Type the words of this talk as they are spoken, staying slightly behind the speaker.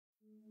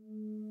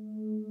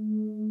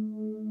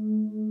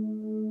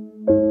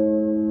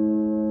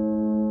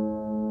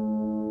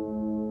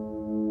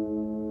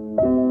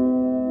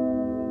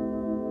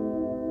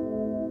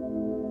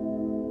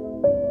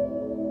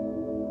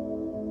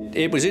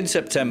It was in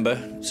September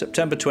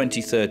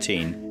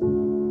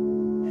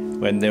 2013,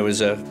 when there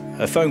was a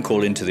phone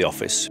call into the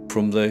office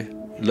from the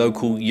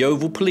local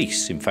Yeovil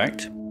Police, in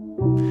fact,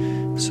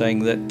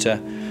 saying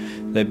that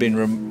there'd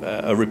been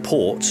a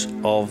report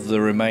of the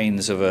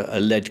remains of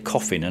a lead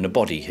coffin and a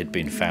body had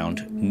been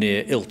found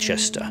near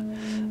Ilchester,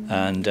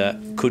 and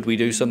could we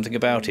do something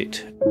about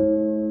it?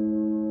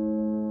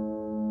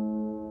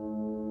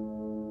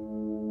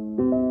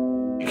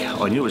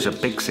 I knew it was a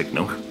big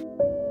signal,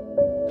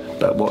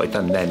 but what I'd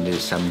done then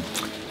is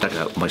dug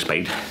out my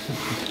spade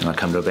and I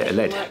come to a bit of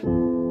lead.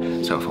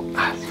 So I thought,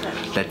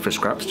 lead for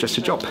scraps, just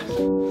a job.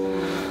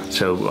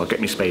 So I'll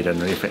get my spade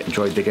underneath it and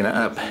try digging it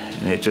up,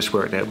 and it just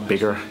worked out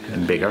bigger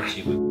and bigger.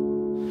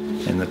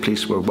 And the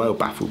police were well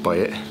baffled by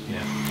it,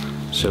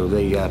 so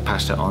they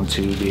passed it on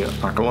to the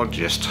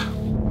archaeologist.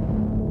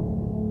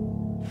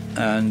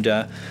 And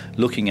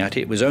looking at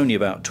it, it was only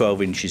about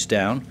 12 inches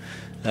down.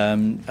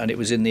 And it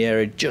was in the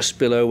area just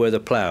below where the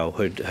plough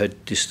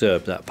had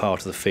disturbed that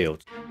part of the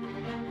field.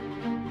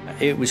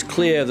 It was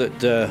clear that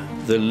the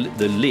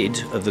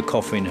lid of the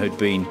coffin had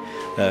been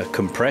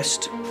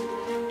compressed.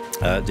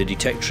 The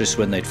detectorists,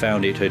 when they'd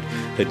found it,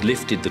 had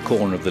lifted the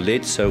corner of the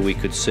lid so we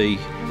could see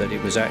that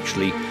it was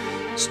actually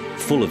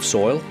full of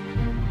soil.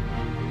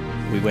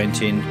 We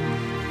went in,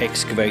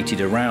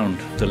 excavated around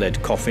the lead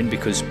coffin,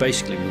 because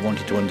basically we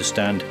wanted to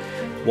understand,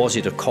 was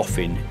it a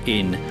coffin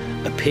in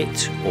a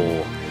pit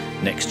or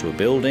next to a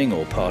building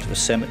or part of a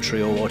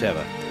cemetery or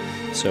whatever.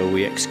 So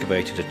we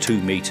excavated a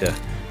 2-metre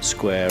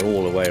square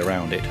all the way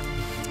around it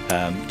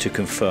to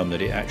confirm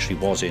that it actually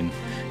was in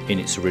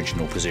its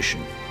original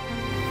position.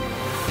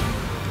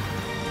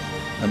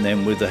 And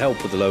then with the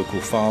help of the local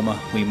farmer,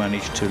 we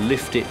managed to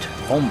lift it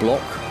en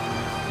bloc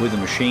with a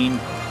machine,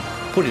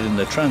 put it in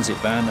the transit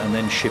van and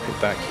then ship it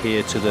back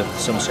here to the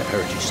Somerset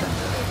Heritage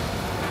Centre.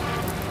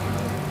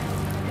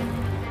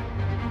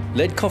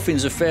 Lead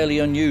coffins are fairly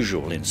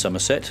unusual in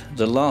Somerset.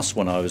 The last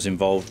one I was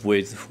involved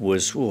with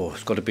was,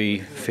 it's got to be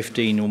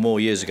 15 or more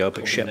years ago, up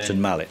at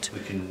Shepton Mallet.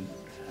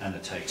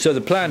 So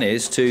the plan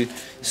is to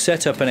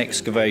set up an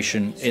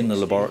excavation in the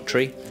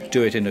laboratory,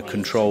 do it in a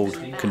controlled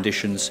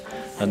conditions,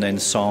 and then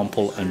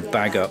sample and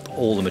bag up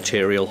all the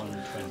material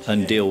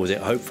and deal with it,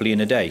 hopefully in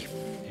a day.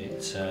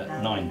 It's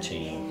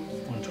 19.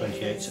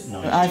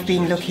 I've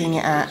been looking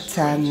at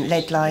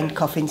lead-lined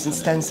coffins and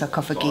stone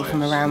sarcophagi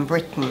from around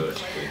Britain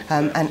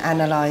and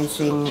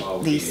analysing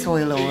the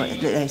soil or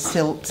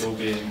silt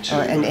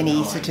and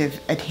any sort of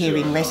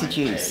adhering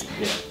residues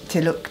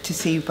to look to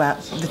see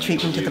about the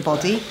treatment of the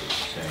body.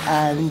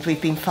 And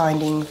we've been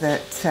finding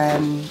that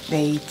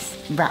they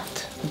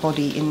wrapped the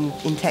body in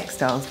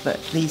textiles,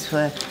 but these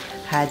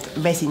had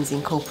resins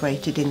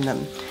incorporated in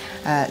them.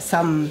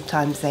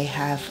 Sometimes they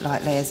have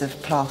like layers of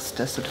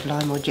plaster, sort of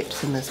lime or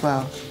gypsum as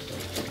well.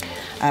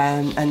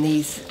 And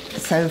these,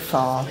 so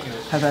far,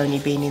 have only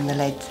been in the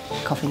lead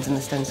coffins and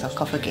the stone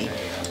sarcophagi.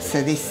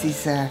 So this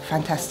is a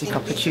fantastic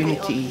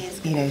opportunity,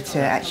 to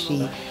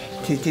actually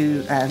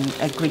do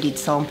a gridded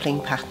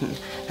sampling pattern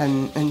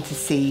and to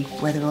see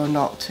whether or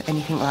not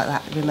anything like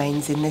that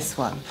remains in this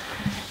one.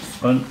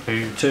 1,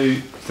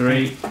 2,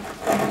 3.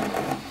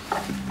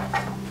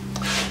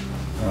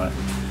 Right.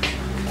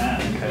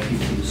 And okay, you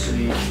can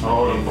see.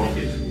 Oh,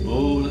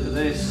 look at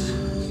this.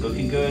 It's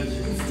looking good.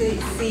 You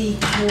can see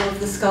more of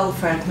the skull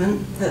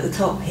fragment at the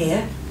top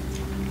here.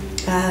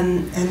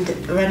 And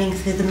running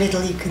through the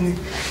middle, you can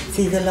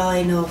see the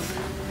line of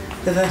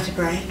the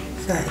vertebrae.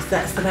 So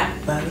that's the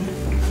backbone.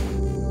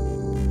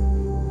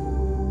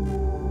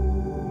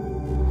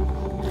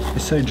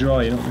 It's so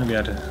dry, you're not going to be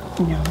able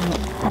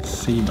to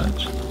see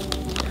much.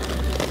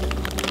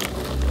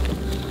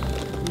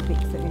 The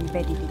bits that are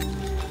embedded in.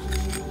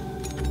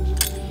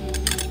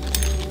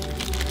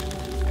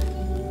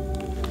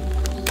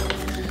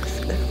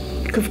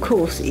 Of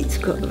course, it's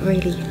got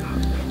really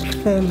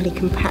firmly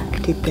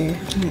compacted there,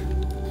 isn't it?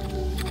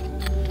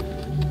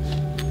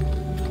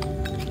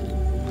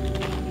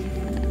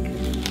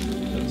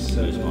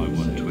 That's my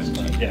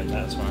 120. Yeah,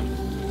 that's fine.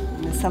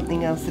 And there's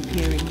something else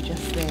appearing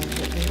just there.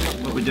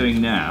 What we're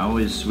doing now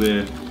is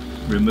we're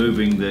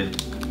removing the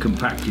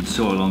compacted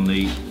soil on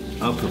the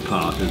upper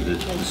part of the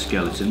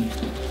skeleton,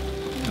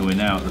 and we're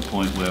now at the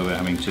point where we're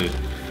having to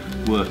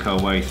work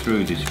our way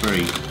through this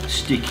very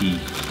sticky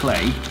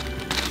clay,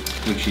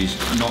 which is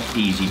not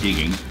easy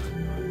digging.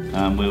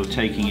 We're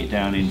taking it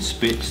down in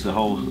spits. The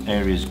whole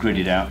area is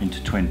gridded out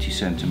into 20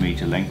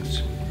 centimetre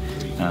lengths,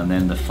 and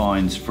then the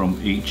finds from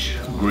each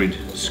grid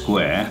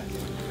square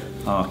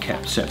are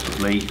kept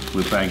separately.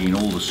 We're bagging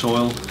all the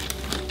soil,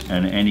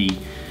 and any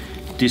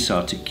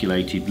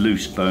disarticulated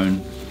loose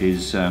bone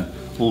is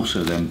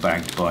also then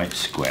bagged by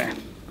square.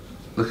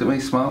 Look at me,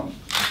 smart.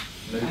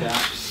 No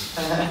gaps.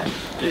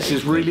 This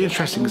is really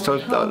interesting. So,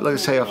 like I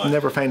say, I've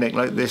never found anything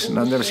like this, and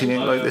I've never seen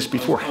anything like this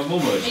before.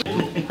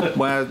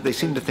 Well, they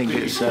seem to think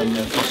it's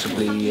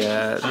possibly,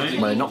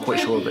 well, not quite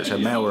sure if it's a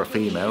male or a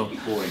female,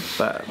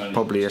 but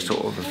probably a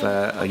sort of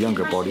a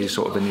younger body,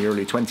 sort of in the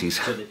early 20s.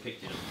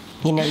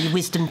 Your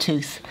wisdom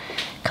tooth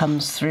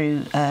comes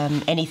through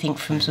anything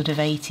from sort of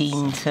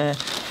 18 to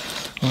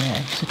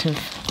sort of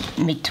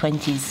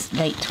mid-20s,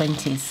 late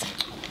 20s.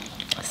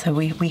 So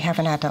we have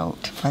an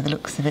adult, by the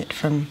looks of it,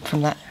 from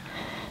that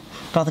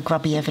rather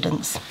grubby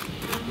evidence.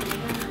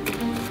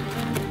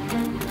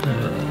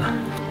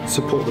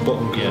 Support the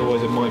bottom, because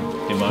otherwise it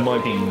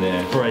might ping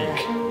there. break.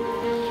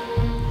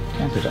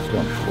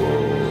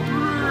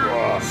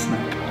 Snap.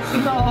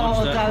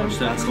 Oh,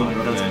 that's fine.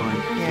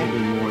 Yeah. A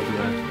bit more over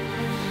there.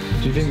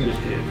 Do you think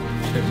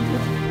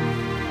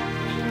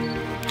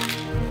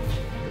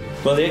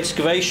Well, the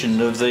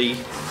excavation of the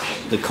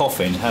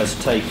coffin has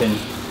taken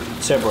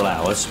several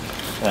hours,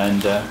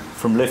 and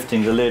from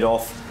lifting the lid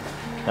off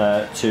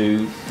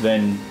to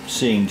then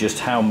seeing just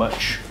how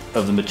much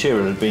of the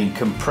material had been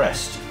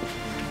compressed,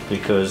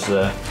 because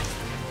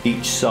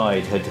each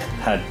side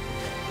had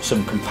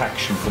some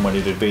compaction from when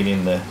it had been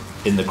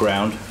in the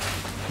ground.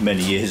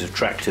 Many years of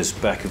tractors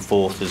back and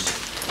forth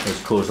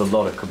has caused a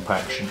lot of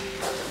compaction.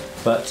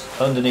 But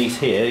underneath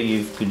here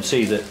you can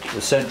see that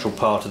the central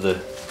part of the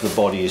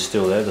body is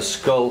still there. The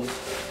skull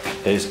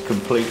is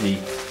completely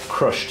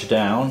crushed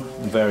down,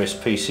 various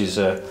pieces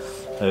are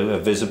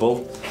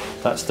visible.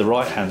 That's the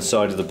right hand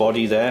side of the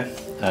body there,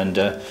 and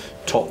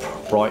top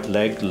right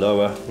leg,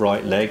 lower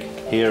right leg.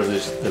 Here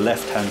is the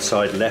left hand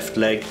side left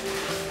leg,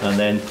 and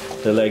then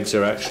the legs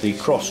are actually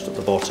crossed at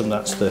the bottom.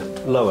 That's the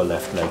lower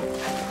left leg.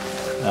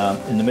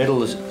 In the middle,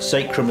 the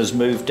sacrum has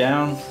moved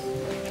down.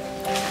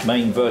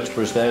 Main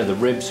vertebra is there, the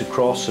ribs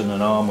across, and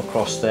an arm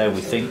across there,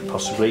 we think,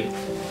 possibly.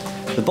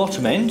 The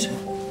bottom end,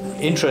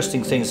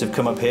 interesting things have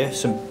come up here.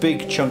 Some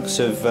big chunks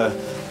of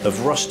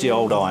rusty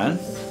old iron,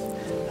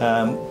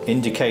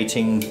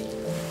 indicating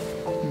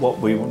what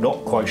we were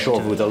not quite sure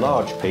of with a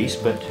large piece,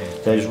 but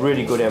there's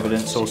really good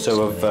evidence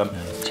also of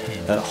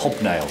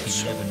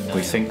hobnails.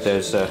 We think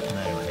there's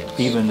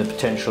even the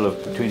potential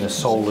of between the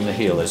sole and the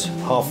heel. There's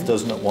half a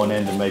dozen at one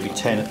end and maybe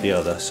 10 at the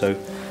other, so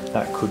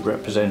that could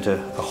represent a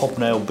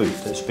hobnail boot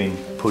that's been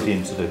put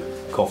into the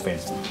coffin.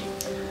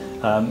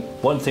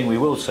 One thing we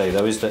will say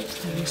though is that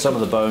some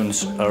of the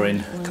bones are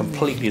in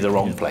completely the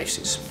wrong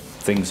places.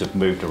 Things have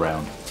moved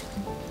around,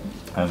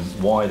 and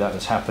why that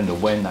has happened or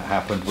when that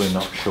happened we're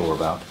not sure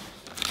about.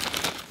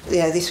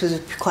 Yeah, this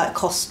was quite a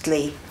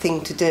costly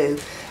thing to do,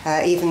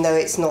 even though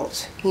it's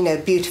not,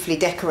 beautifully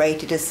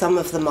decorated as some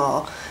of them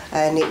are.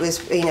 And it was,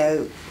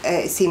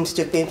 it seems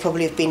to have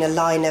probably been a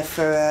liner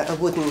for a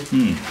wooden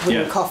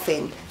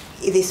coffin.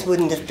 This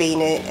wouldn't have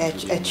been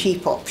a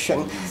cheap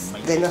option.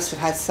 They must have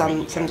had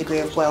some degree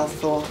of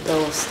wealth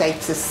or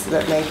status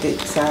that made it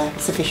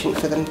sufficient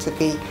for them to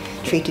be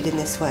treated in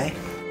this way.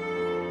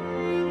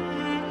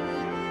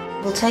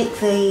 We'll take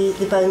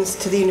the bones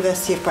to the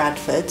University of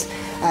Bradford,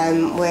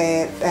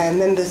 where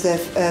members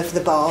of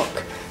the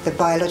BARC, the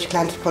Biological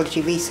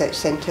Anthropology Research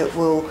Centre,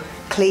 will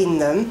clean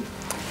them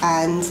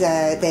and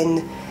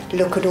then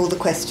look at all the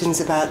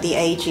questions about the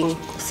ageing,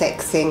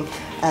 sexing,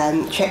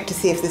 check to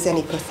see if there's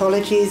any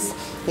pathologies,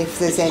 if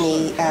there's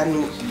any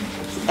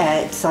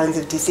signs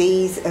of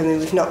disease. I mean,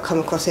 we've not come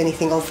across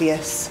anything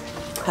obvious.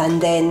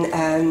 And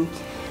then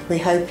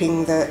we're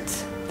hoping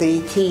that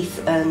the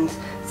teeth and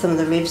some of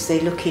the ribs,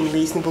 they look in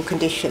reasonable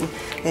condition,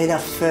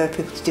 enough for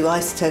people to do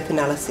isotope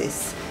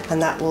analysis,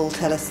 and that will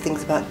tell us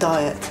things about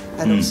diet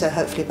and also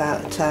hopefully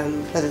about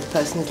whether the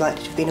person is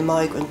likely to have been a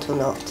migrant or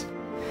not.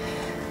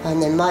 And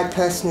then my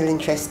personal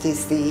interest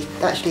is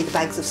actually the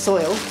bags of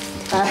soil,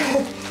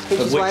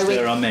 which is why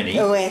there are many.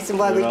 Oh yes, and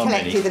why we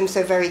collected them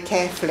so very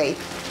carefully.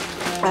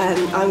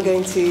 I'm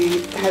going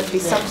to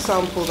hopefully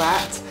subsample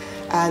that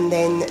and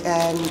then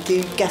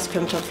do gas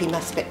chromatography,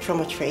 mass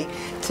spectrometry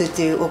to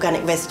do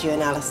organic residue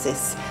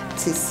analysis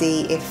to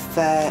see if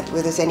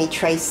whether there's any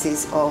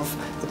traces of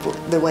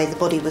the way the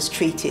body was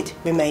treated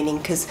remaining,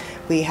 because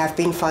we have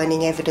been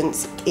finding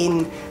evidence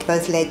in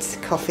both lead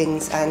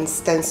coffins and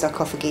stone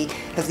sarcophagi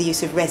of the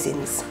use of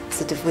resins,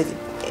 sort of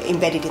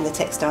embedded in the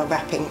textile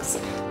wrappings.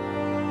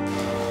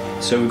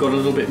 So we've got a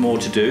little bit more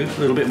to do, a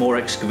little bit more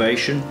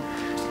excavation,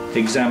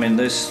 examine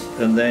this,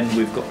 and then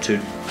we've got to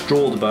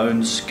draw the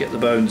bones, get the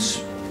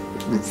bones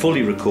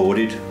fully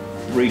recorded,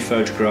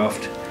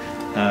 re-photographed,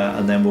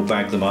 and then we'll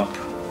bag them up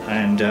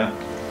and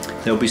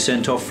they'll be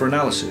sent off for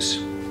analysis.